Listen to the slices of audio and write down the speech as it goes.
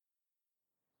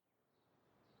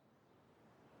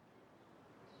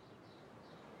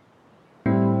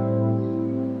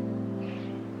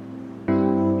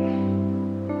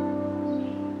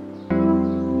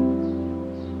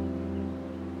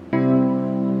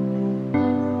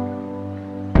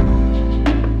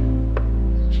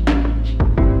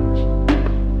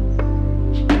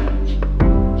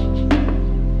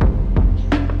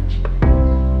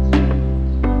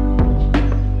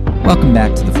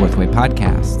Welcome back to the Fourth Way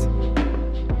Podcast.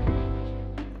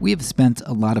 We have spent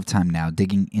a lot of time now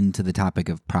digging into the topic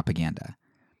of propaganda.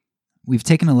 We've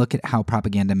taken a look at how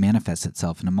propaganda manifests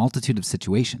itself in a multitude of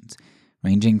situations,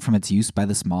 ranging from its use by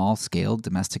the small-scale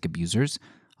domestic abusers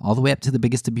all the way up to the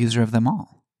biggest abuser of them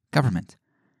all, government.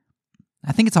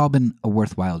 I think it's all been a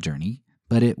worthwhile journey,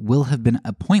 but it will have been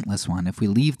a pointless one if we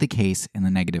leave the case in the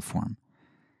negative form.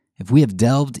 If we have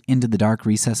delved into the dark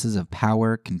recesses of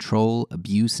power, control,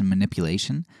 abuse, and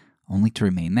manipulation, only to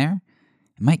remain there,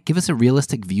 it might give us a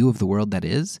realistic view of the world that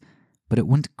is, but it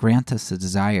wouldn't grant us a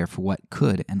desire for what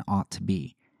could and ought to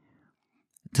be.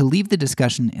 To leave the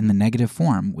discussion in the negative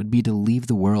form would be to leave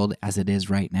the world as it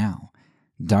is right now,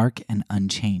 dark and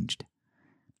unchanged.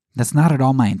 That's not at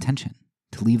all my intention,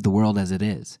 to leave the world as it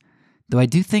is, though I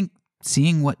do think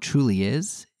seeing what truly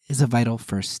is a vital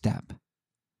first step.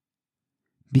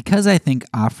 Because I think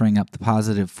offering up the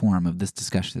positive form of this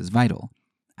discussion is vital,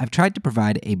 I've tried to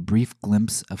provide a brief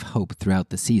glimpse of hope throughout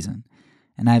the season,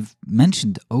 and I've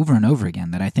mentioned over and over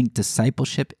again that I think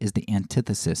discipleship is the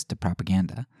antithesis to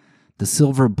propaganda, the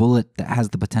silver bullet that has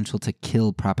the potential to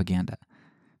kill propaganda,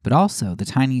 but also the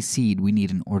tiny seed we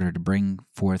need in order to bring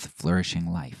forth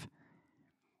flourishing life.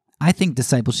 I think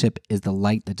discipleship is the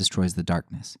light that destroys the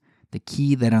darkness, the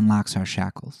key that unlocks our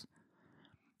shackles.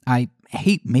 I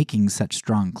hate making such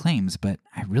strong claims, but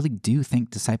I really do think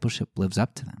discipleship lives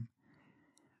up to them.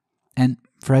 And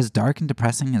for as dark and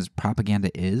depressing as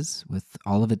propaganda is, with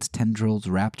all of its tendrils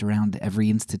wrapped around every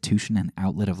institution and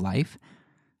outlet of life,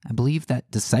 I believe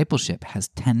that discipleship has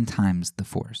 10 times the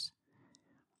force.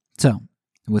 So,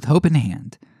 with hope in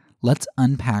hand, let's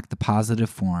unpack the positive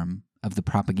form of the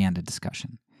propaganda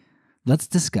discussion. Let's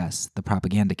discuss the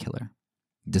propaganda killer,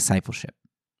 discipleship.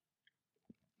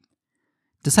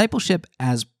 Discipleship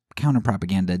as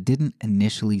counter-propaganda didn't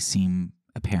initially seem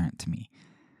apparent to me.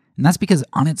 And that's because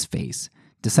on its face,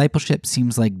 discipleship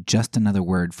seems like just another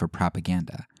word for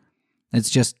propaganda. It's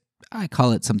just, I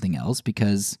call it something else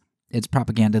because it's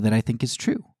propaganda that I think is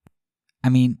true. I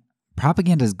mean,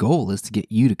 propaganda's goal is to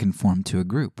get you to conform to a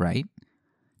group, right?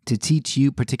 To teach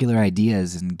you particular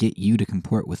ideas and get you to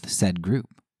comport with the said group,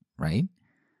 right?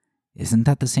 Isn't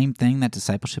that the same thing that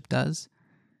discipleship does?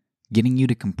 Getting you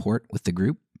to comport with the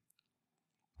group?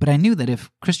 But I knew that if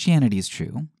Christianity is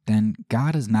true, then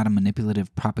God is not a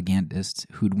manipulative propagandist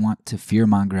who'd want to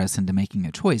fearmonger us into making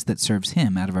a choice that serves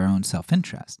him out of our own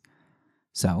self-interest.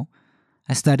 So,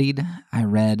 I studied, I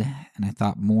read, and I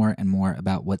thought more and more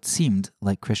about what seemed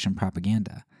like Christian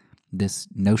propaganda, this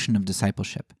notion of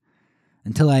discipleship,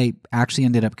 until I actually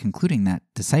ended up concluding that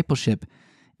discipleship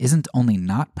isn't only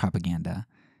not propaganda,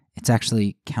 it's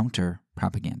actually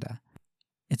counter-propaganda.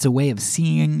 It's a way of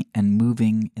seeing and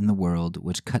moving in the world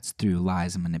which cuts through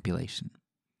lies and manipulation.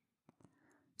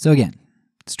 So again,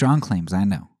 strong claims, I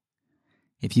know.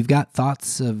 If you've got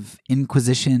thoughts of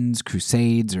inquisitions,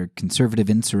 crusades, or conservative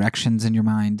insurrections in your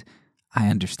mind, I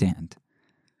understand.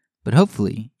 But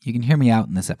hopefully, you can hear me out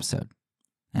in this episode.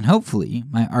 And hopefully,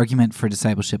 my argument for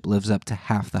discipleship lives up to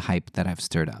half the hype that I've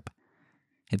stirred up.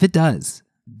 If it does,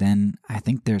 then I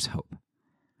think there's hope.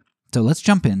 So let's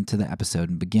jump into the episode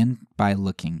and begin by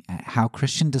looking at how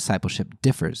Christian discipleship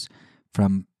differs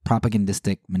from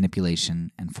propagandistic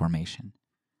manipulation and formation.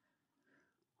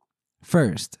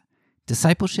 First,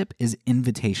 discipleship is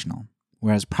invitational,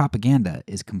 whereas propaganda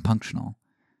is compunctional.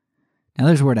 Now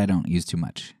there's a word I don't use too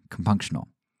much, compunctional.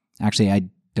 Actually, I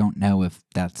don't know if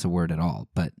that's a word at all,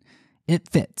 but it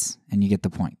fits, and you get the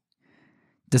point.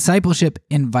 Discipleship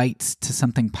invites to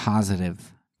something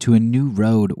positive, to a new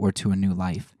road or to a new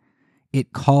life.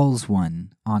 It calls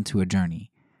one onto a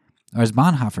journey, or as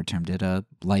Bonhoeffer termed it, a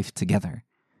life together.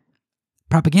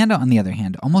 Propaganda, on the other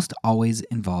hand, almost always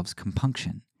involves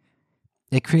compunction.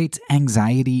 It creates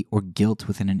anxiety or guilt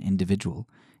within an individual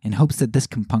in hopes that this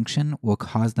compunction will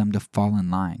cause them to fall in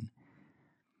line.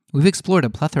 We've explored a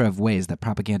plethora of ways that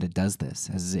propaganda does this,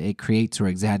 as it creates or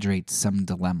exaggerates some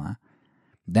dilemma.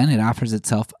 Then it offers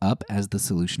itself up as the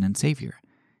solution and savior.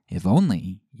 If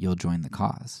only you'll join the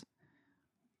cause.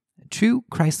 True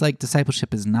Christ-like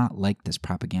discipleship is not like this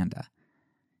propaganda.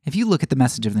 If you look at the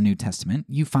message of the New Testament,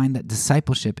 you find that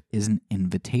discipleship is an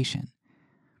invitation.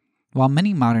 While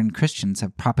many modern Christians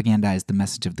have propagandized the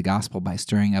message of the gospel by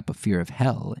stirring up a fear of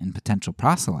hell in potential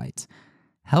proselytes,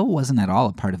 hell wasn't at all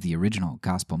a part of the original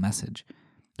gospel message,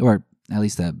 or at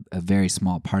least a very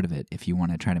small part of it if you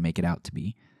want to try to make it out to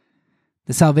be.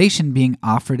 The salvation being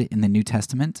offered in the New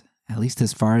Testament, at least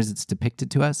as far as it's depicted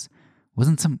to us,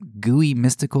 wasn't some gooey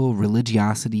mystical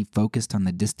religiosity focused on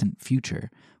the distant future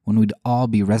when we'd all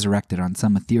be resurrected on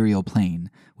some ethereal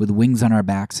plane with wings on our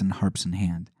backs and harps in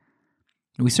hand.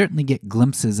 We certainly get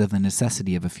glimpses of the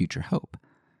necessity of a future hope,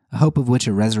 a hope of which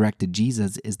a resurrected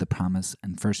Jesus is the promise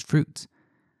and first fruits.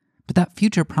 But that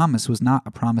future promise was not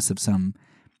a promise of some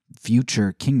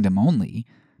future kingdom only,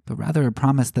 but rather a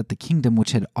promise that the kingdom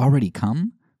which had already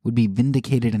come would be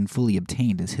vindicated and fully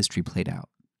obtained as history played out.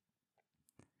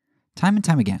 Time and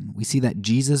time again, we see that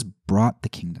Jesus brought the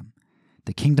kingdom.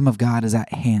 The kingdom of God is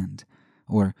at hand,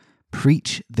 or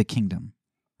preach the kingdom.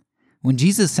 When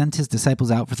Jesus sent his disciples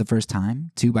out for the first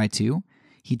time, 2 by 2,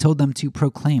 he told them to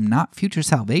proclaim not future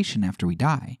salvation after we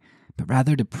die, but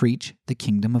rather to preach the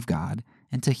kingdom of God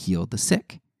and to heal the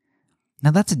sick. Now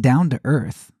that's a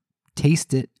down-to-earth,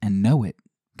 taste it and know it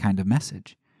kind of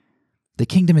message. The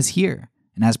kingdom is here,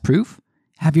 and as proof,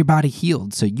 have your body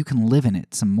healed so you can live in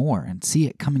it some more and see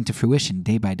it coming to fruition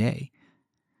day by day.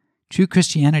 True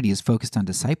Christianity is focused on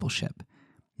discipleship,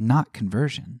 not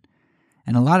conversion.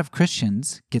 And a lot of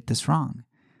Christians get this wrong.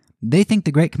 They think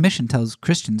the Great Commission tells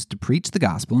Christians to preach the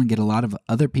gospel and get a lot of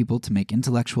other people to make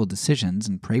intellectual decisions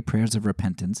and pray prayers of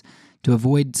repentance to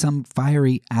avoid some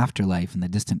fiery afterlife in the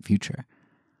distant future.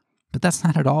 But that's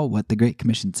not at all what the Great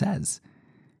Commission says.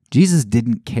 Jesus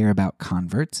didn't care about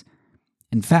converts.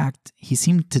 In fact, he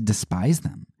seemed to despise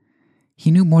them.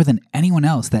 He knew more than anyone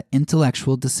else that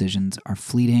intellectual decisions are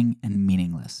fleeting and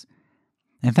meaningless.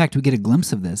 In fact, we get a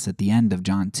glimpse of this at the end of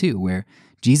John 2, where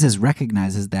Jesus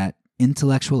recognizes that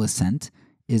intellectual assent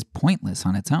is pointless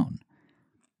on its own.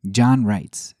 John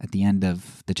writes at the end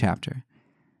of the chapter,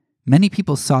 "Many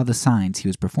people saw the signs he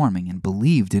was performing and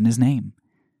believed in his name,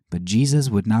 but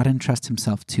Jesus would not entrust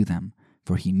himself to them,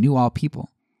 for he knew all people.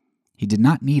 He did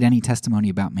not need any testimony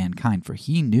about mankind, for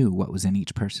he knew what was in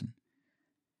each person."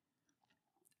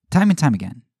 Time and time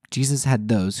again, Jesus had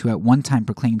those who at one time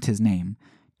proclaimed his name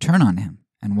turn on him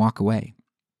and walk away.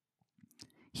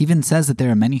 He even says that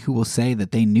there are many who will say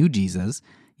that they knew Jesus,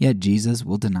 yet Jesus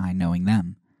will deny knowing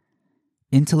them.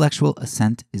 Intellectual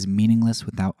assent is meaningless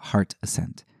without heart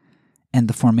assent, and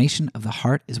the formation of the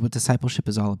heart is what discipleship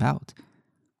is all about.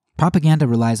 Propaganda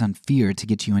relies on fear to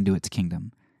get you into its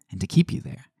kingdom and to keep you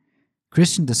there.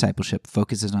 Christian discipleship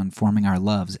focuses on forming our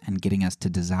loves and getting us to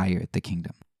desire the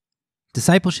kingdom.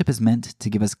 Discipleship is meant to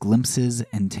give us glimpses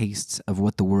and tastes of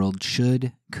what the world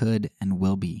should, could, and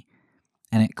will be.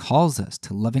 And it calls us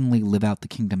to lovingly live out the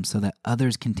kingdom so that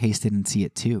others can taste it and see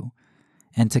it too,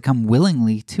 and to come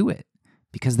willingly to it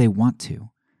because they want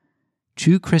to.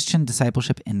 True Christian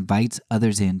discipleship invites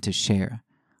others in to share,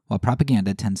 while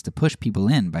propaganda tends to push people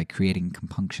in by creating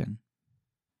compunction.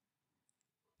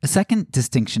 A second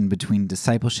distinction between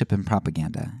discipleship and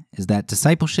propaganda is that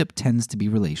discipleship tends to be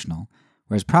relational,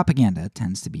 whereas propaganda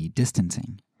tends to be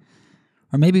distancing.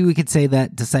 Or maybe we could say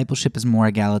that discipleship is more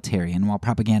egalitarian, while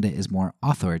propaganda is more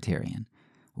authoritarian.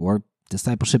 Or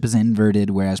discipleship is inverted,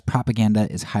 whereas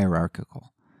propaganda is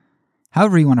hierarchical.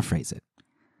 However you want to phrase it.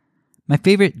 My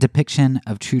favorite depiction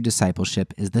of true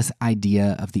discipleship is this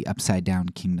idea of the upside-down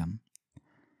kingdom.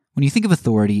 When you think of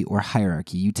authority or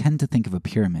hierarchy, you tend to think of a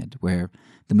pyramid, where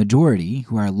the majority,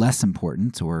 who are less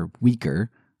important or weaker,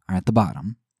 are at the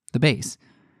bottom, the base,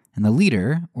 and the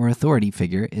leader or authority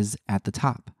figure is at the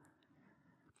top.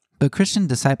 But Christian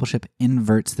discipleship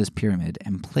inverts this pyramid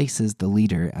and places the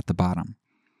leader at the bottom.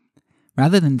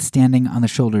 Rather than standing on the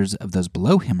shoulders of those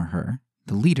below him or her,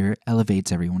 the leader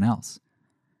elevates everyone else.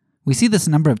 We see this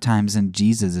a number of times in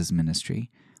Jesus' ministry,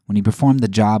 when he performed the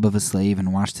job of a slave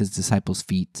and washed his disciples'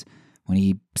 feet, when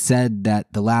he said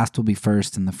that the last will be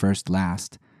first and the first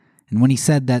last, and when he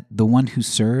said that the one who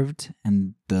served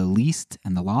and the least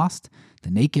and the lost,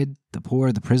 the naked, the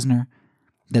poor, the prisoner,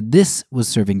 that this was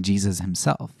serving Jesus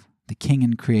himself, the King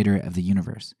and Creator of the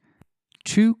universe.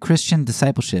 True Christian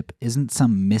discipleship isn't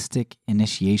some mystic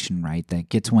initiation rite that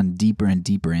gets one deeper and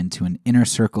deeper into an inner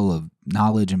circle of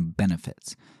knowledge and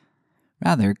benefits.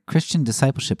 Rather, Christian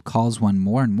discipleship calls one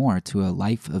more and more to a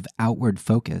life of outward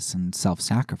focus and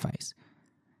self-sacrifice.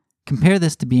 Compare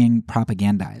this to being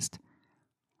propagandized.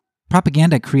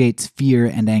 Propaganda creates fear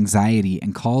and anxiety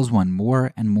and calls one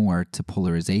more and more to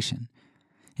polarization.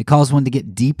 It calls one to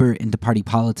get deeper into party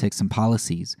politics and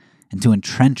policies and to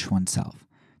entrench oneself,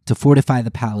 to fortify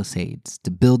the palisades, to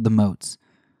build the moats.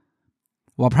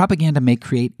 While propaganda may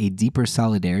create a deeper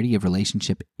solidarity of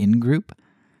relationship in group,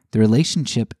 the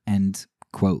relationship and,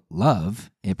 quote, love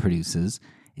it produces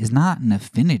is not an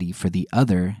affinity for the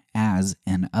other as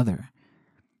an other.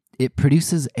 It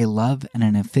produces a love and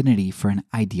an affinity for an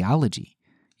ideology,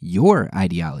 your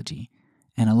ideology,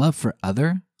 and a love for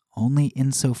other only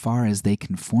insofar as they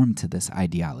conform to this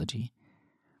ideology.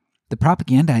 The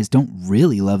propagandized don't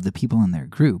really love the people in their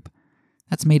group.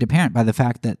 That's made apparent by the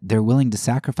fact that they're willing to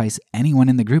sacrifice anyone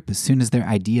in the group as soon as their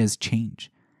ideas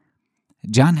change.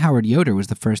 John Howard Yoder was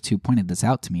the first who pointed this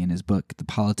out to me in his book, The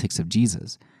Politics of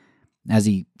Jesus, as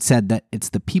he said that it's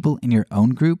the people in your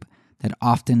own group that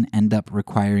often end up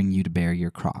requiring you to bear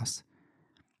your cross.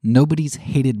 Nobody's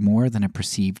hated more than a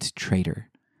perceived traitor.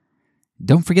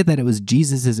 Don't forget that it was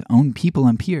Jesus' own people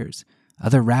and peers,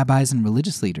 other rabbis and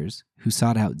religious leaders, who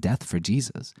sought out death for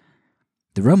Jesus.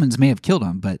 The Romans may have killed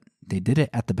him, but they did it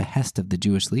at the behest of the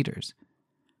Jewish leaders.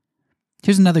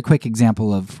 Here's another quick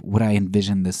example of what I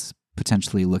envision this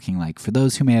potentially looking like for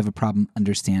those who may have a problem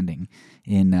understanding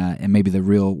in maybe the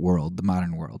real world, the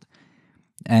modern world.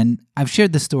 And I've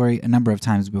shared this story a number of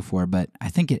times before, but I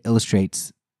think it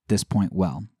illustrates this point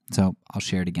well, so I'll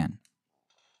share it again.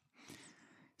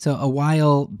 So a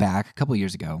while back, a couple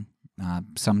years ago,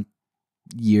 some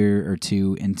year or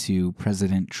two into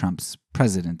President Trump's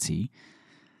presidency,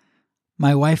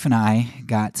 my wife and I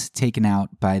got taken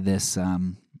out by this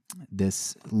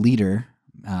leader,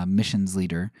 missions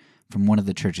leader, from one of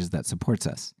the churches that supports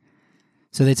us.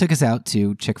 So they took us out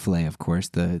to Chick-fil-A, of course,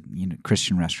 the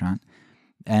Christian restaurant,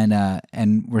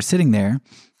 and we're sitting there,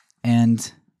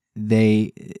 and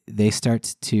they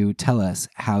start to tell us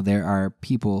how there are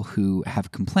people who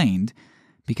have complained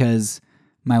because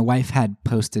my wife had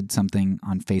posted something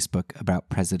on Facebook about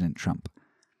President Trump.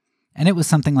 And it was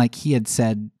something like he had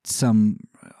said some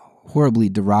horribly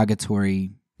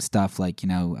derogatory stuff like,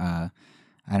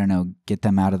 I don't know, get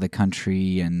them out of the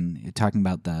country, and talking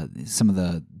about some of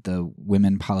the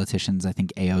women politicians, I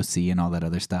think AOC and all that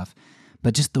other stuff.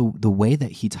 But just the way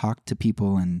that he talked to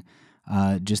people and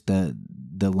just the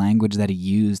language that he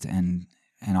used and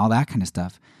all that kind of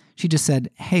stuff. She just said,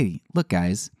 hey, look,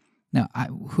 guys, now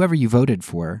whoever you voted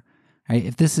for, right,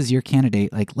 if this is your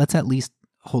candidate, like, let's at least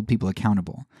hold people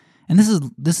accountable. And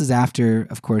this is after,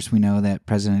 of course, we know that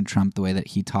President Trump, the way that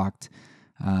he talked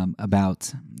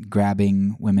about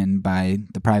grabbing women by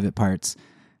the private parts,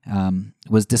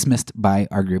 was dismissed by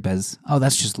our group as, oh,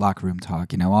 that's just locker room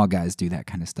talk. All guys do that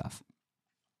kind of stuff.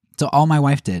 So all my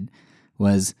wife did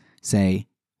was say,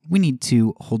 we need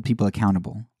to hold people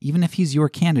accountable. Even if he's your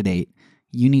candidate,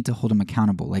 you need to hold him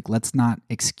accountable. Like, let's not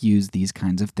excuse these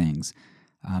kinds of things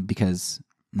because,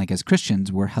 like, as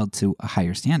Christians, we're held to a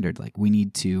higher standard. Like, we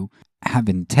need to have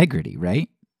integrity, right?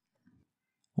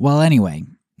 Well, anyway,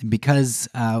 because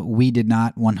we did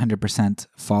not 100%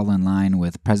 fall in line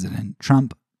with President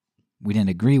Trump, we didn't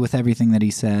agree with everything that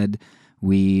he said.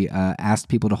 We asked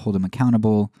people to hold him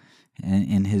accountable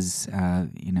in his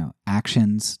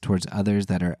actions towards others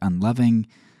that are unloving,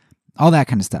 all that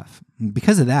kind of stuff.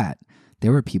 Because of that,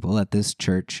 there were people at this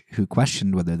church who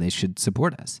questioned whether they should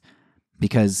support us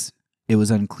because it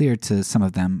was unclear to some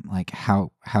of them like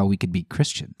how we could be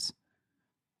Christians.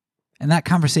 And that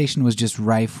conversation was just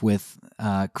rife with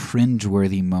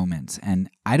cringeworthy moments. And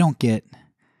I don't get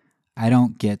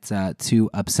too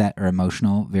upset or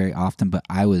emotional very often, but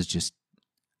I was just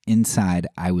inside.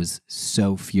 I was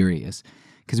so furious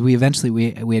because we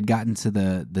had gotten to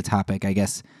the topic. I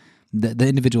guess the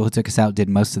individual who took us out did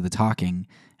most of the talking,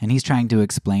 and he's trying to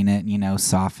explain it,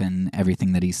 soften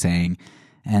everything that he's saying.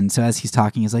 And so as he's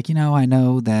talking, he's like, I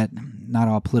know that not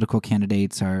all political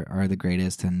candidates are the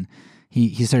greatest, and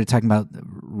he started talking about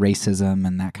racism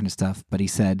and that kind of stuff. But he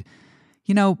said,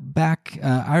 back,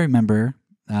 I remember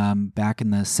back in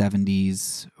the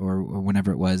 70s or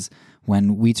whenever it was,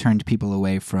 when we turned people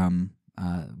away from,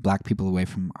 black people away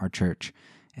from our church.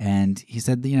 And he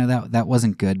said, that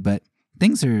wasn't good, but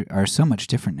things are so much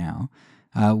different now.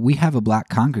 We have a black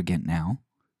congregant now.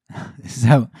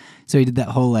 So he did that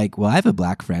whole like, well, I have a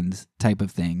black friend type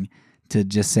of thing to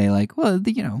just say like, well,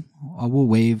 we'll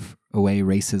waive away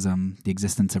racism, the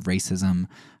existence of racism,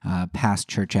 past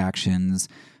church actions,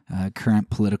 current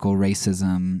political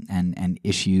racism and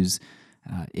issues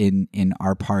in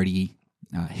our party,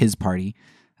 his party,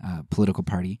 political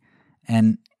party.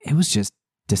 And it was just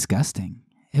disgusting.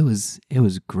 It was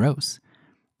gross.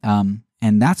 And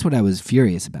that's what I was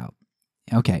furious about.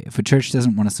 Okay, if a church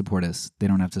doesn't want to support us, they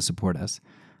don't have to support us.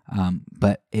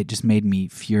 But it just made me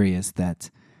furious that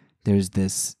there's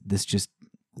this just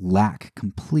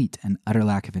complete and utter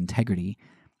lack of integrity,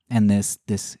 and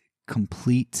this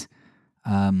complete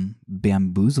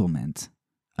bamboozlement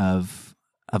of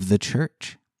the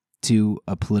church to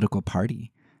a political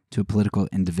party, to a political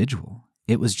individual.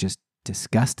 It was just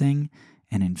disgusting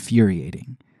and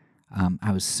infuriating.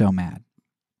 I was so mad.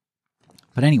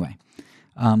 But anyway,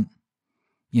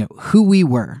 who we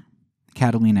were,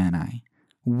 Catalina and I,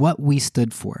 what we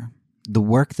stood for, the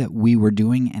work that we were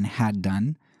doing and had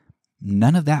done,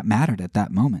 none of that mattered at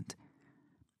that moment.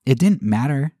 It didn't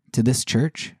matter to this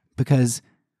church because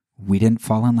we didn't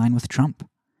fall in line with Trump.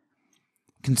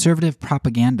 Conservative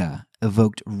propaganda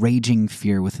evoked raging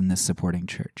fear within this supporting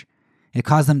church. It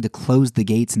caused them to close the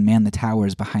gates and man the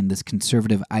towers behind this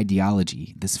conservative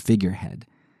ideology, this figurehead.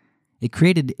 It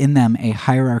created in them a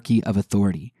hierarchy of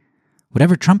authority.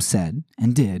 Whatever Trump said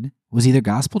and did was either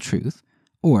gospel truth,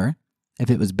 or, if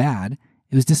it was bad,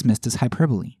 it was dismissed as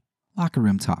hyperbole, locker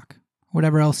room talk,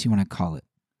 whatever else you want to call it.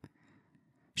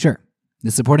 Sure,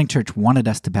 the supporting church wanted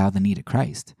us to bow the knee to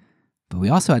Christ, but we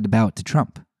also had to bow it to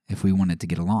Trump if we wanted to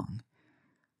get along.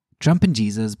 Trump and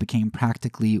Jesus became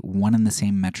practically one and the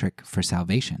same metric for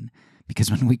salvation, because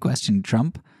when we questioned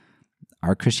Trump,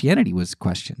 our Christianity was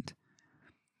questioned.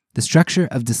 The structure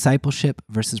of discipleship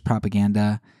versus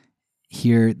propaganda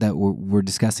here that we're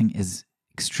discussing is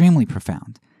extremely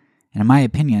profound. And in my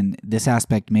opinion, this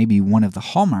aspect may be one of the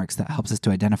hallmarks that helps us to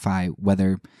identify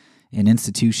whether an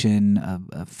institution,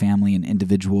 a family, an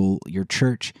individual, your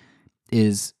church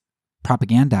is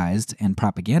propagandized and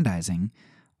propagandizing,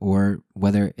 or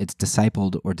whether it's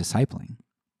discipled or discipling.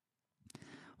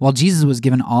 While Jesus was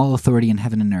given all authority in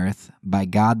heaven and earth by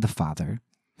God the Father,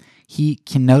 he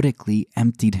kenotically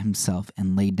emptied himself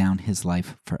and laid down his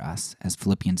life for us, as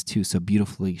Philippians 2 so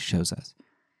beautifully shows us.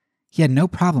 He had no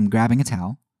problem grabbing a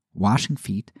towel, washing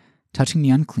feet, touching the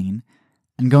unclean,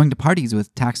 and going to parties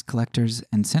with tax collectors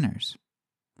and sinners.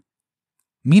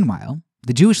 Meanwhile,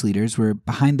 the Jewish leaders were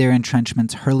behind their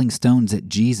entrenchments hurling stones at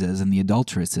Jesus and the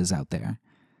adulteresses out there.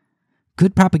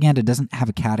 Good propaganda doesn't have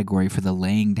a category for the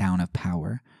laying down of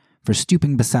power, for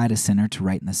stooping beside a sinner to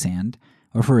write in the sand,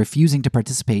 or for refusing to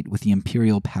participate with the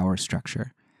imperial power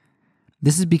structure.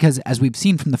 This is because, as we've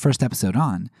seen from the first episode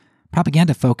on,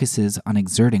 propaganda focuses on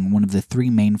exerting one of the three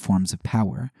main forms of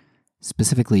power,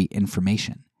 specifically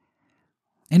information.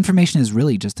 Information is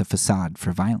really just a facade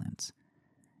for violence,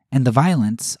 and the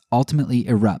violence ultimately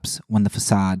erupts when the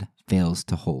facade fails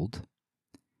to hold.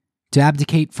 To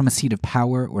abdicate from a seat of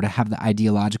power or to have the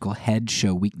ideological head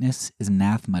show weakness is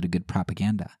anathema to good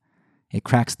propaganda. It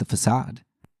cracks the facade.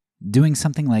 Doing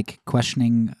something like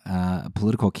questioning a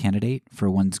political candidate for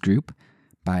one's group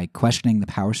by questioning the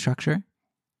power structure,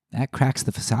 that cracks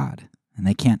the facade, and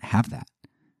they can't have that.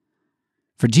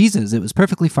 For Jesus, it was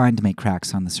perfectly fine to make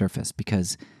cracks on the surface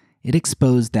because it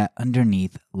exposed that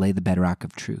underneath lay the bedrock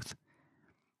of truth.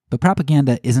 But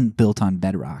propaganda isn't built on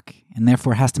bedrock, and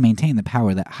therefore has to maintain the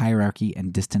power that hierarchy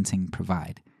and distancing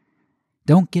provide.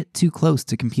 Don't get too close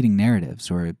to competing narratives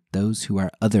or those who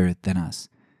are other than us.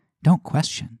 Don't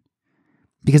question.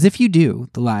 Because if you do,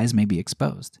 the lies may be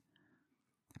exposed.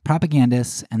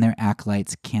 Propagandists and their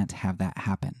acolytes can't have that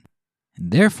happen.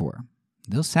 And therefore,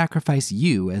 they'll sacrifice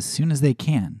you as soon as they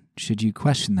can, should you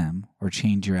question them or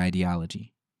change your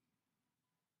ideology.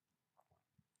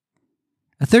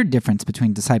 A third difference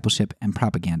between discipleship and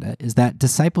propaganda is that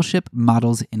discipleship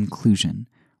models inclusion,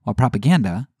 while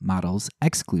propaganda models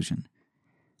exclusion.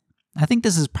 I think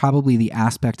this is probably the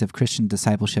aspect of Christian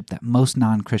discipleship that most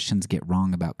non-Christians get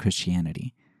wrong about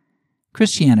Christianity.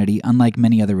 Christianity, unlike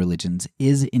many other religions,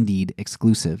 is indeed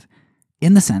exclusive,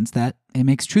 in the sense that it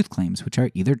makes truth claims which are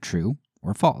either true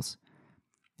or false.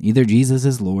 Either Jesus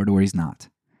is Lord or he's not.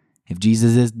 If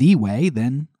Jesus is the way,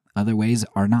 then other ways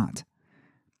are not.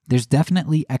 There's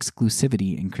definitely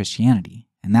exclusivity in Christianity,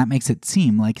 and that makes it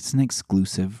seem like it's an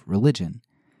exclusive religion.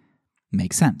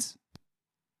 Makes sense.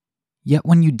 Yet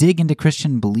when you dig into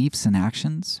Christian beliefs and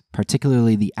actions,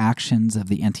 particularly the actions of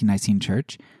the ante-Nicene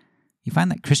Church, you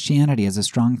find that Christianity has a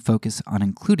strong focus on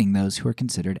including those who are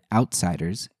considered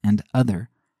outsiders and other.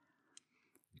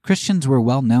 Christians were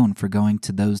well known for going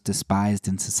to those despised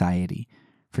in society,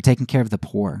 for taking care of the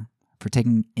poor, for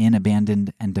taking in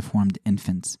abandoned and deformed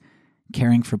infants,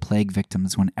 caring for plague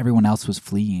victims when everyone else was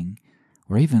fleeing,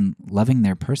 or even loving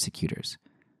their persecutors.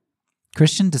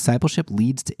 Christian discipleship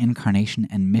leads to incarnation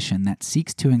and mission that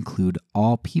seeks to include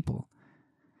all people.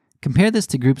 Compare this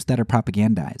to groups that are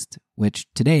propagandized, which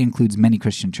today includes many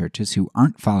Christian churches who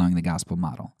aren't following the gospel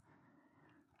model.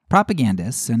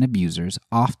 Propagandists and abusers,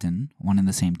 often one and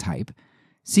the same type,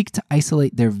 seek to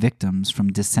isolate their victims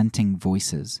from dissenting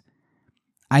voices.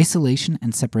 Isolation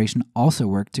and separation also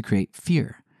work to create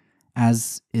fear,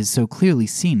 as is so clearly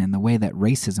seen in the way that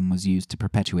racism was used to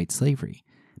perpetuate slavery,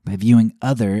 by viewing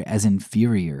other as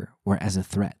inferior or as a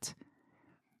threat.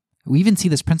 We even see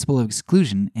this principle of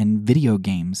exclusion in video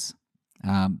games,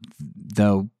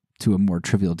 though to a more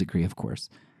trivial degree, of course.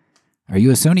 Are you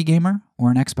a Sony gamer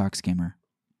or an Xbox gamer?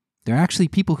 There are actually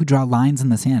people who draw lines in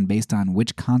the sand based on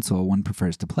which console one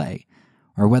prefers to play,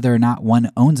 or whether or not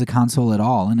one owns a console at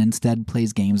all and instead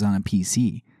plays games on a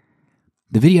PC.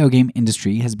 The video game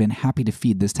industry has been happy to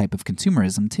feed this type of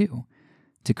consumerism too,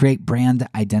 to create brand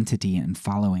identity and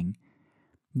following.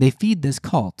 They feed this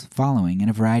cult following in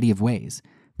a variety of ways,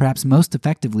 perhaps most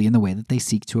effectively in the way that they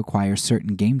seek to acquire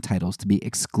certain game titles to be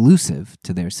exclusive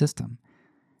to their system.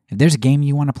 If there's a game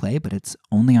you want to play, but it's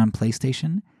only on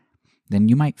PlayStation, then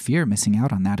you might fear missing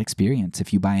out on that experience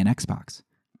if you buy an Xbox.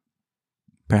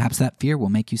 Perhaps that fear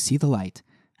will make you see the light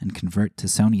and convert to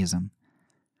Sonyism.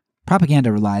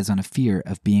 Propaganda relies on a fear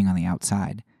of being on the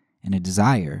outside and a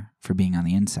desire for being on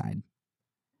the inside.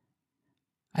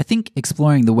 I think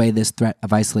exploring the way this threat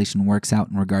of isolation works out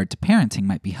in regard to parenting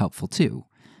might be helpful too,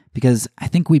 because I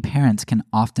think we parents can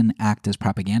often act as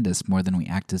propagandists more than we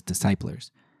act as disciplers.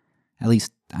 At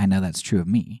least I know that's true of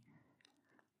me.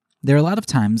 There are a lot of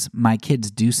times my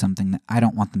kids do something that I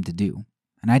don't want them to do,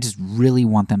 and I just really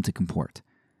want them to comport.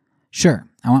 Sure,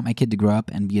 I want my kid to grow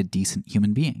up and be a decent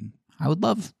human being. I would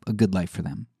love a good life for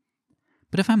them.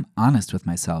 But if I'm honest with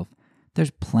myself,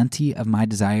 there's plenty of my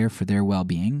desire for their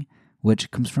well-being,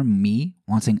 which comes from me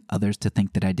wanting others to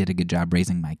think that I did a good job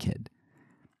raising my kid.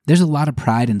 There's a lot of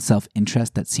pride and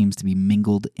self-interest that seems to be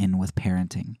mingled in with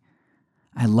parenting.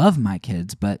 I love my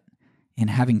kids, but in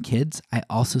having kids, I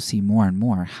also see more and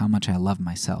more how much I love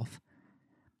myself.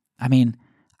 I mean,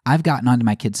 I've gotten onto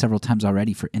my kids several times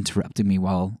already for interrupting me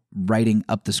while writing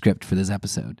up the script for this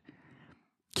episode.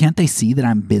 Can't they see that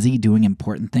I'm busy doing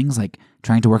important things like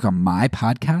trying to work on my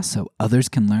podcast so others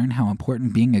can learn how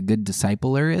important being a good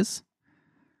discipler is?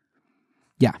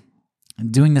 Yeah,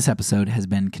 doing this episode has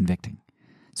been convicting.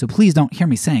 So please don't hear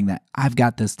me saying that I've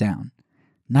got this down.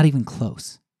 Not even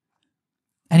close.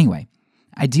 Anyway,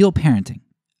 ideal parenting,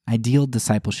 ideal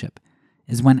discipleship,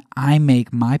 is when I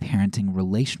make my parenting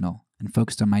relational and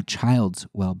focused on my child's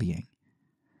well-being.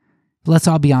 But let's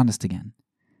all be honest again.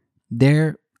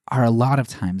 There are a lot of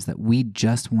times that we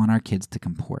just want our kids to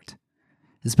comport,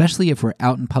 especially if we're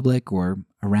out in public or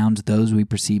around those we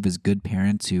perceive as good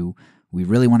parents who we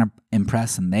really want to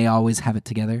impress and they always have it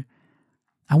together.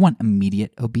 I want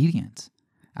immediate obedience.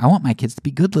 I want my kids to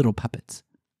be good little puppets.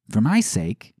 For my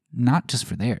sake, not just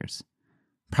for theirs.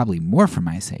 Probably more for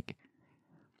my sake.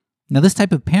 Now, this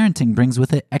type of parenting brings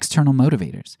with it external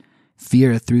motivators.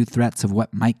 Fear through threats of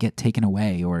what might get taken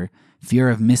away, or fear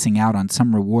of missing out on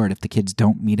some reward if the kids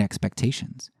don't meet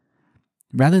expectations.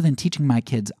 Rather than teaching my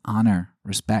kids honor,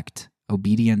 respect,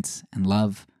 obedience, and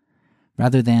love,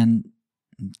 rather than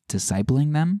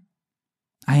discipling them,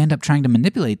 I end up trying to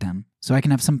manipulate them so I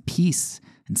can have some peace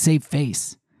and save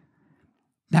face.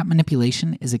 That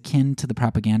manipulation is akin to the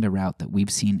propaganda route that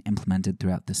we've seen implemented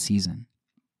throughout this season.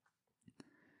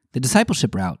 The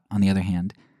discipleship route, on the other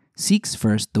hand, seeks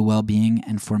first the well-being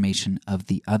and formation of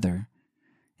the other.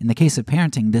 In the case of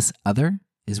parenting, this other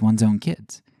is one's own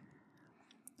kids.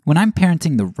 When I'm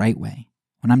parenting the right way,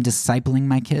 when I'm discipling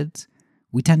my kids,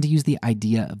 we tend to use the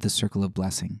idea of the circle of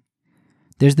blessing.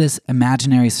 There's this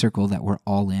imaginary circle that we're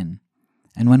all in,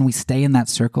 and when we stay in that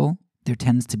circle, there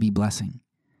tends to be blessing.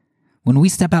 When we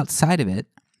step outside of it,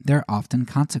 there are often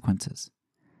consequences.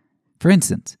 For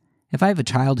instance, if I have a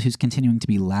child who's continuing to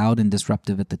be loud and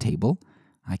disruptive at the table,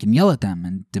 I can yell at them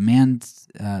and demand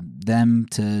them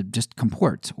to just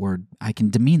comport, or I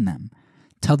can demean them,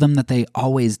 tell them that they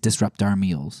always disrupt our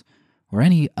meals, or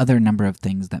any other number of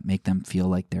things that make them feel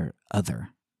like they're other.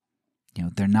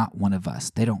 They're not one of us.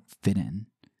 They don't fit in.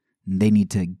 They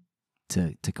need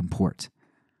to comport.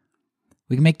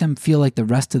 We can make them feel like the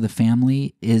rest of the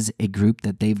family is a group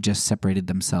that they've just separated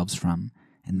themselves from,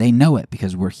 and they know it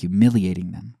because we're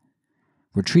humiliating them.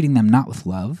 We're treating them not with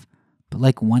love, but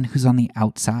like one who's on the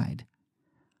outside.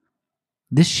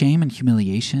 This shame and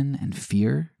humiliation and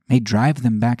fear may drive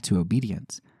them back to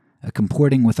obedience, a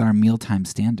comporting with our mealtime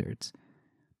standards.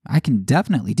 I can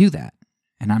definitely do that,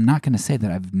 and I'm not going to say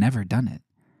that I've never done it.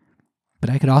 But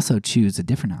I could also choose a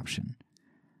different option.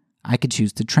 I could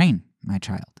choose to train my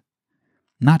child.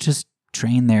 Not just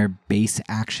train their base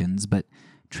actions, but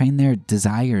train their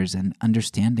desires and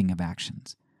understanding of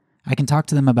actions. I can talk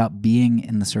to them about being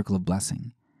in the circle of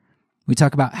blessing. We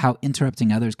talk about how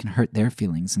interrupting others can hurt their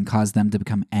feelings and cause them to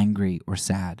become angry or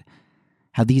sad.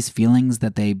 How these feelings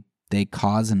that they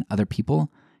cause in other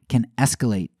people can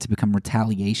escalate to become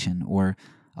retaliation or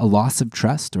a loss of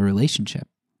trust or relationship.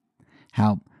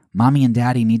 How mommy and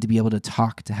daddy need to be able to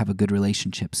talk to have a good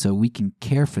relationship so we can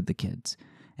care for the kids.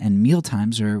 And meal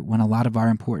times are when a lot of our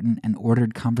important and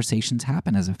ordered conversations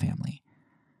happen as a family.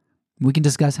 We can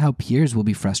discuss how peers will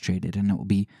be frustrated and it will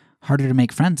be harder to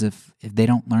make friends if they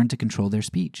don't learn to control their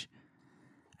speech.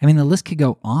 I mean, the list could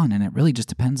go on, and it really just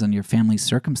depends on your family's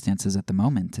circumstances at the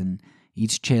moment and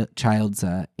each child's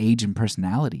age and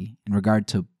personality in regard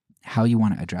to how you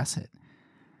want to address it.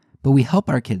 But we help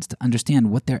our kids to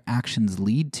understand what their actions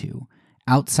lead to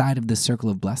outside of this circle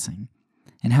of blessing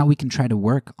and how we can try to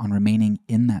work on remaining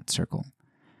in that circle.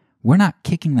 we're not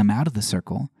kicking them out of the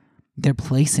circle. They're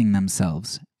placing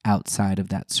themselves outside of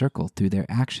that circle through their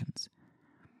actions.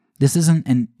 This isn't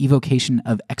an evocation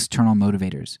of external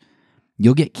motivators.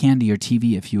 You'll get candy or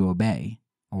TV if you obey,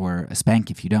 or a spank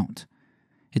if you don't.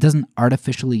 It doesn't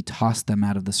artificially toss them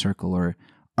out of the circle or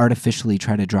artificially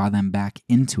try to draw them back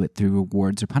into it through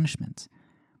rewards or punishments.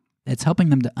 It's helping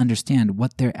them to understand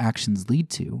what their actions lead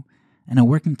to and are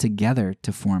working together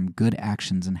to form good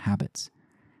actions and habits.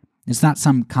 It's not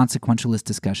some consequentialist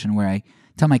discussion where I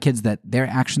tell my kids that their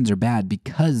actions are bad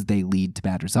because they lead to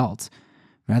bad results.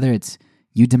 Rather, it's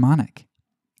eudaimonic.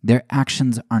 Their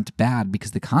actions aren't bad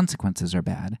because the consequences are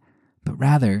bad, but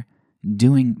rather,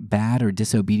 doing bad or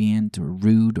disobedient or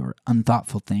rude or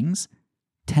unthoughtful things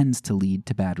tends to lead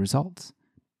to bad results.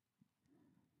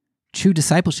 True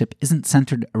discipleship isn't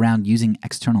centered around using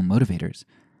external motivators,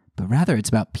 but rather it's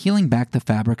about peeling back the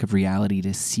fabric of reality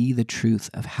to see the truth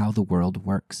of how the world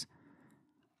works.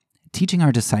 Teaching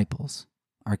our disciples,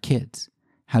 our kids,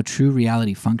 how true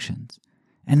reality functions,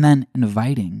 and then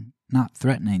inviting, not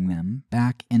threatening them,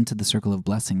 back into the circle of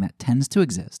blessing that tends to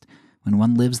exist when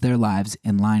one lives their lives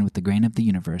in line with the grain of the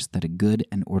universe that a good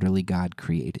and orderly God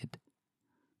created.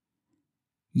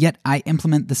 Yet I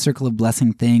implement the circle of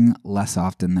blessing thing less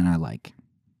often than I like.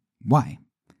 Why?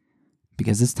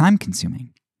 Because it's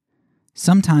time-consuming.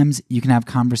 Sometimes you can have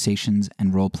conversations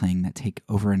and role-playing that take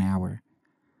over an hour.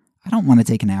 I don't want to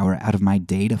take an hour out of my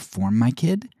day to form my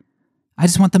kid. I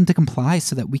just want them to comply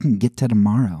so that we can get to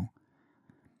tomorrow.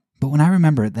 But when I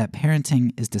remember that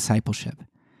parenting is discipleship,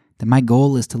 that my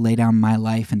goal is to lay down my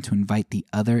life and to invite the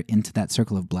other into that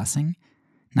circle of blessing,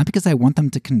 not because I want them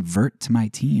to convert to my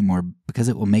team or because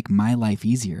it will make my life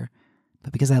easier,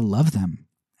 but because I love them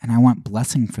and I want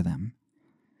blessing for them.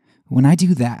 When I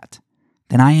do that,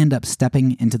 then I end up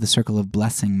stepping into the circle of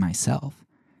blessing myself,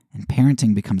 and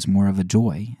parenting becomes more of a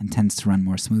joy and tends to run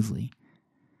more smoothly.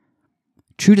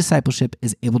 True discipleship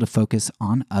is able to focus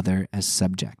on other as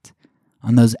subject,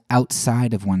 on those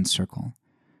outside of one's circle,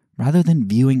 rather than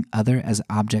viewing other as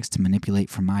objects to manipulate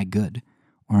for my good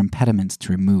or impediments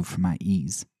to remove for my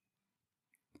ease.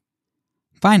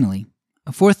 Finally,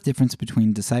 a fourth difference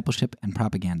between discipleship and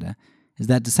propaganda is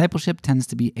that discipleship tends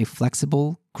to be a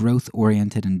flexible,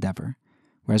 growth-oriented endeavor,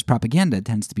 whereas propaganda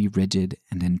tends to be rigid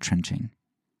and entrenching.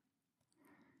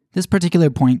 This particular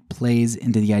point plays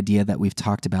into the idea that we've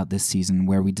talked about this season,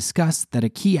 where we discuss that a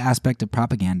key aspect of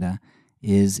propaganda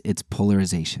is its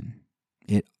polarization.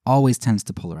 It always tends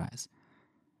to polarize.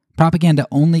 Propaganda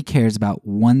only cares about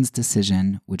one's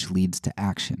decision, which leads to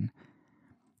action.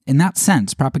 In that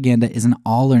sense, propaganda is an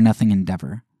all-or-nothing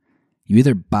endeavor. You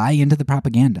either buy into the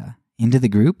propaganda, into the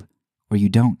group, or you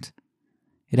don't.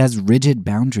 It has rigid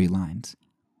boundary lines.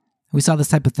 We saw this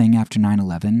type of thing after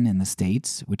 9/11 in the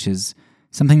States, which is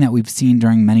something that we've seen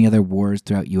during many other wars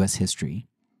throughout U.S. history,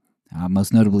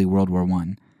 most notably World War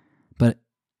I. But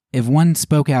if one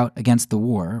spoke out against the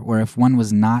war, or if one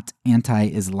was not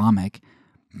anti-Islamic,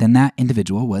 then that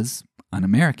individual was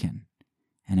un-American.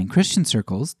 And in Christian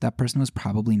circles, that person was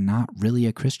probably not really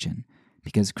a Christian,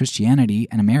 because Christianity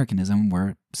and Americanism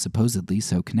were supposedly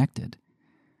so connected.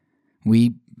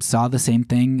 We saw the same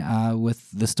thing with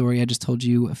the story I just told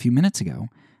you a few minutes ago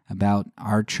about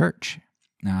our church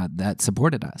that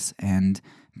supported us, and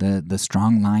the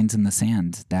strong lines in the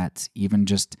sand that even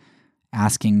just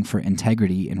asking for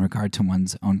integrity in regard to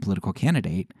one's own political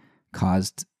candidate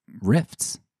caused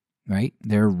rifts, right?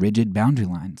 There are rigid boundary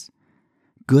lines.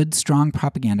 Good, strong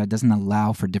propaganda doesn't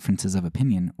allow for differences of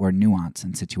opinion or nuance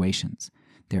in situations.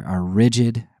 There are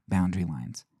rigid boundary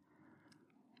lines.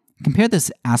 Compare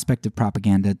this aspect of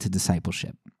propaganda to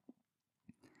discipleship.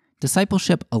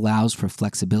 Discipleship allows for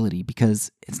flexibility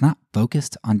because it's not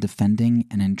focused on defending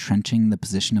and entrenching the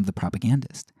position of the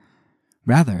propagandist.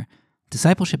 Rather,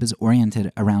 discipleship is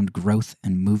oriented around growth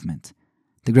and movement,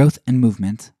 the growth and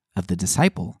movement of the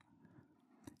disciple.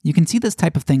 You can see this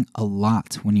type of thing a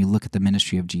lot when you look at the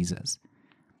ministry of Jesus.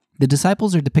 The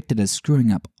disciples are depicted as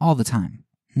screwing up all the time,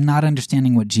 not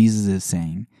understanding what Jesus is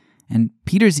saying, and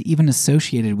Peter's even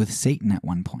associated with Satan at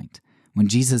one point, when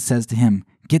Jesus says to him,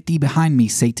 "Get thee behind me,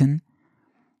 Satan."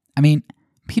 I mean,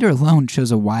 Peter alone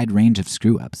shows a wide range of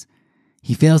screw-ups.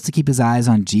 He fails to keep his eyes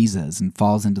on Jesus and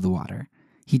falls into the water.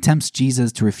 He tempts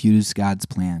Jesus to refuse God's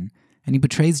plan, and he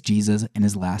betrays Jesus in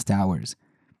his last hours.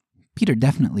 Peter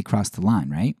definitely crossed the line,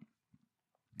 right?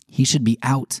 He should be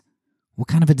out. What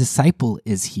kind of a disciple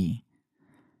is he?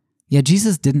 Yet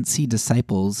Jesus didn't see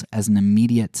disciples as an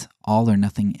immediate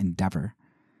all-or-nothing endeavor.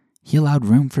 He allowed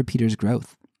room for Peter's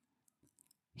growth.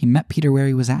 He met Peter where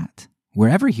he was at,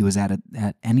 wherever he was at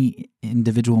any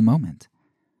individual moment.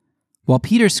 While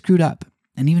Peter screwed up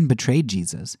and even betrayed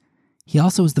Jesus, He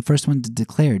also was the first one to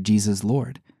declare Jesus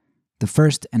Lord, the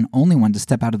first and only one to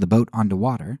step out of the boat onto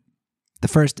water, the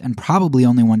first and probably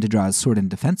only one to draw his sword in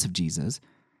defense of Jesus,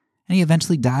 and he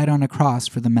eventually died on a cross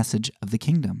for the message of the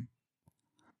kingdom.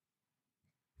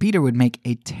 Peter would make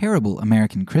a terrible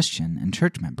American Christian and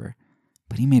church member,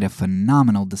 but he made a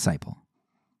phenomenal disciple.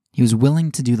 He was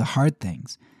willing to do the hard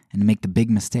things and to make the big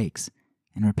mistakes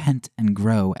and repent and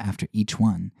grow after each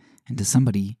one into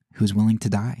somebody who is willing to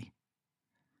die.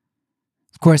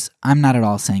 Of course, I'm not at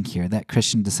all saying here that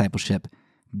Christian discipleship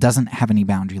doesn't have any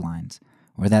boundary lines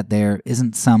or that there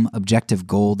isn't some objective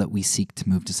goal that we seek to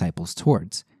move disciples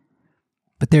towards.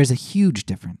 But there's a huge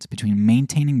difference between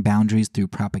maintaining boundaries through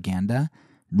propaganda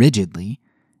rigidly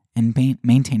and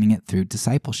maintaining it through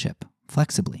discipleship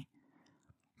flexibly.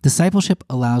 Discipleship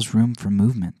allows room for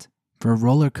movement, for a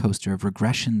roller coaster of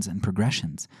regressions and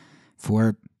progressions,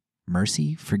 for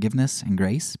mercy, forgiveness, and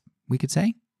grace, we could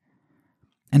say.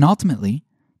 And ultimately,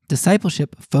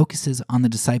 discipleship focuses on the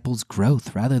disciple's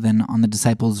growth rather than on the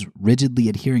disciples rigidly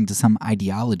adhering to some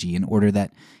ideology in order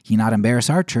that he not embarrass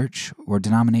our church or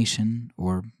denomination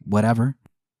or whatever.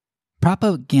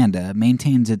 Propaganda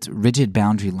maintains its rigid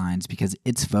boundary lines because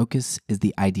its focus is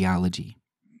the ideology,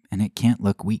 and it can't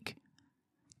look weak.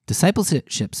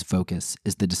 Discipleship's focus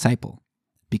is the disciple,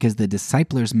 because the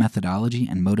discipler's methodology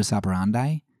and modus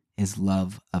operandi is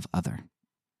love of other.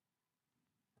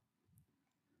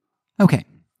 Okay,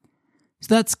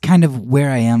 so that's kind of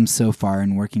where I am so far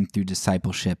in working through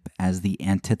discipleship as the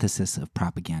antithesis of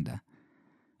propaganda.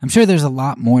 I'm sure there's a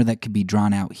lot more that could be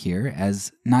drawn out here,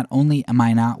 as not only am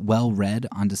I not well read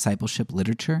on discipleship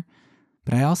literature,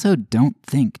 but I also don't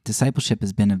think discipleship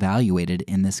has been evaluated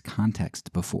in this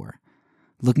context before.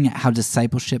 Looking at how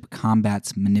discipleship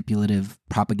combats manipulative,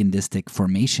 propagandistic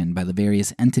formation by the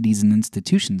various entities and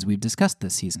institutions we've discussed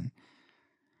this season.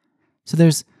 So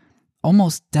there's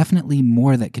almost definitely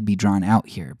more that could be drawn out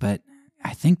here, but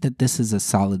I think that this is a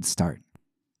solid start.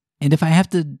 And if I have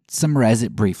to summarize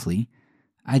it briefly,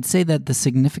 I'd say that the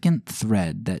significant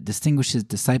thread that distinguishes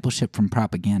discipleship from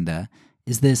propaganda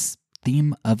is this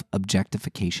theme of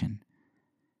objectification.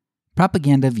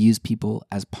 Propaganda views people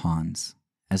as pawns,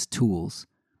 as tools.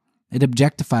 It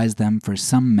objectifies them for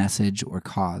some message or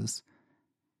cause.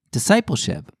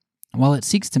 Discipleship, while it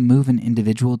seeks to move an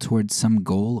individual towards some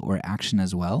goal or action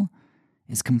as well,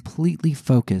 is completely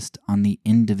focused on the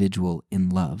individual in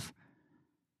love.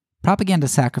 Propaganda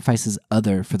sacrifices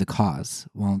other for the cause,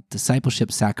 while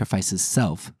discipleship sacrifices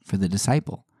self for the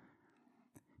disciple.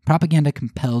 Propaganda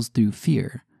compels through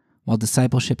fear, while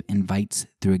discipleship invites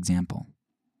through example.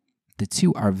 The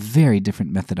two are very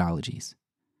different methodologies.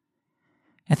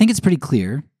 I think it's pretty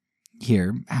clear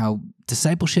here how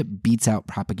discipleship beats out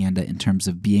propaganda in terms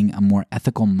of being a more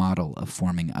ethical model of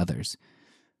forming others.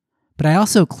 But I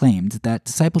also claimed that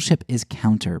discipleship is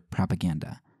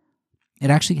counter-propaganda. It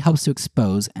actually helps to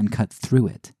expose and cut through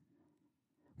it.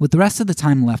 With the rest of the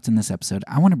time left in this episode,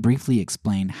 I want to briefly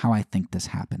explain how I think this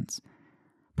happens.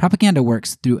 Propaganda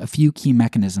works through a few key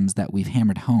mechanisms that we've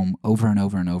hammered home over and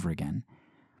over and over again.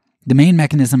 The main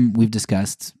mechanism we've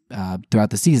discussed throughout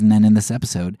the season and in this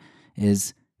episode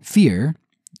is fear,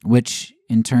 which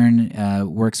in turn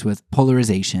works with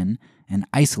polarization and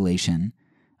isolation,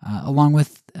 along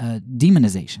with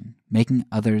demonization, making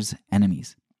others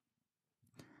enemies.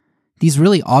 These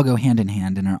really all go hand in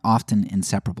hand and are often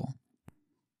inseparable.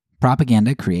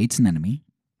 Propaganda creates an enemy,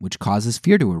 which causes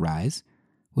fear to arise,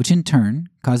 which in turn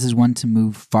causes one to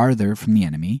move farther from the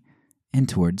enemy and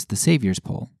towards the Savior's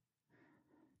pole.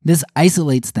 This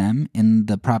isolates them in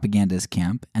the propagandist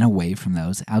camp and away from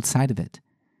those outside of it.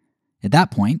 At that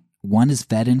point, one is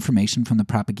fed information from the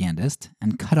propagandist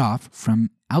and cut off from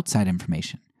outside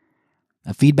information.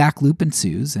 A feedback loop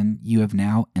ensues, and you have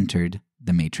now entered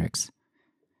the matrix.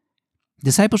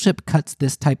 Discipleship cuts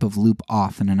this type of loop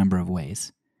off in a number of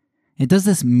ways. It does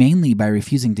this mainly by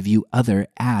refusing to view other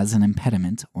as an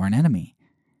impediment or an enemy.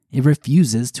 It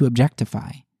refuses to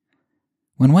objectify.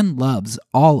 When one loves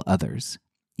all others,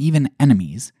 even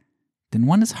enemies, then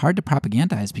one is hard to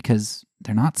propagandize because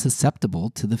they're not susceptible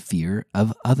to the fear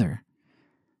of other.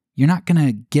 You're not going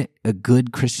to get a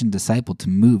good Christian disciple to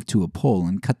move to a pole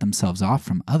and cut themselves off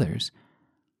from others.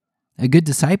 A good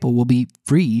disciple will be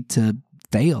free to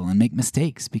fail and make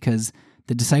mistakes because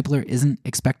the discipler isn't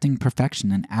expecting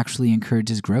perfection and actually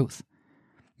encourages growth.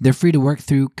 They're free to work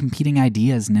through competing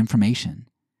ideas and information.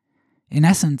 In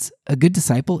essence, a good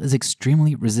disciple is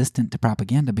extremely resistant to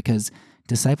propaganda because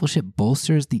discipleship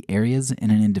bolsters the areas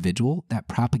in an individual that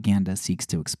propaganda seeks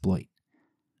to exploit.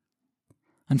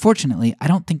 Unfortunately, I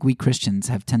don't think we Christians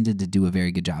have tended to do a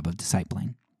very good job of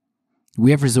discipling.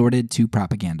 We have resorted to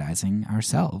propagandizing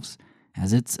ourselves,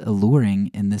 as it's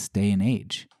alluring in this day and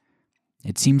age.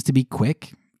 It seems to be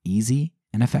quick, easy,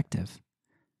 and effective.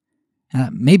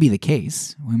 May be the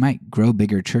case. We might grow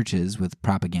bigger churches with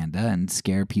propaganda and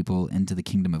scare people into the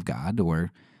kingdom of God,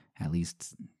 or at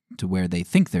least to where they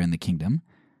think they're in the kingdom.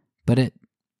 But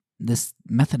this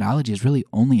methodology is really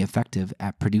only effective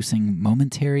at producing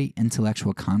momentary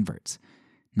intellectual converts,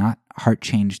 not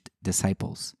heart-changed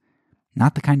disciples,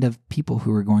 not the kind of people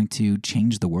who are going to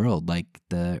change the world like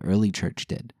the early church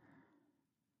did.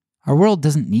 Our world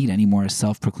doesn't need any more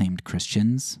self-proclaimed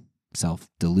Christians,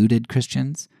 self-deluded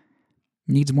Christians.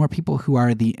 It needs more people who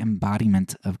are the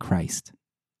embodiment of Christ.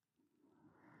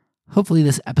 Hopefully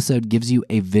this episode gives you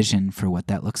a vision for what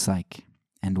that looks like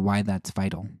and why that's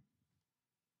vital.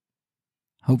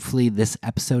 Hopefully this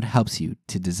episode helps you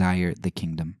to desire the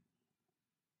kingdom.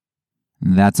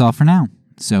 That's all for now.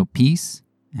 So peace,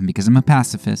 and because I'm a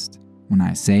pacifist, when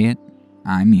I say it,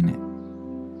 I mean it.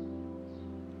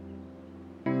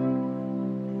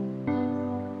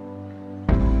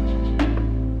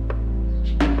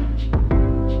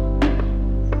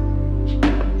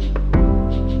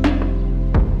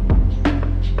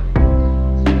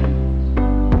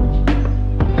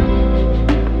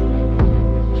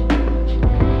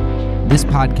 This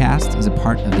podcast is a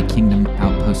part of the Kingdom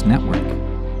Outpost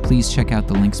Network. Please check out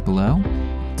the links below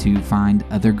to find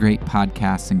other great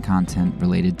podcasts and content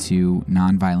related to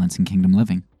nonviolence and kingdom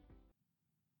living.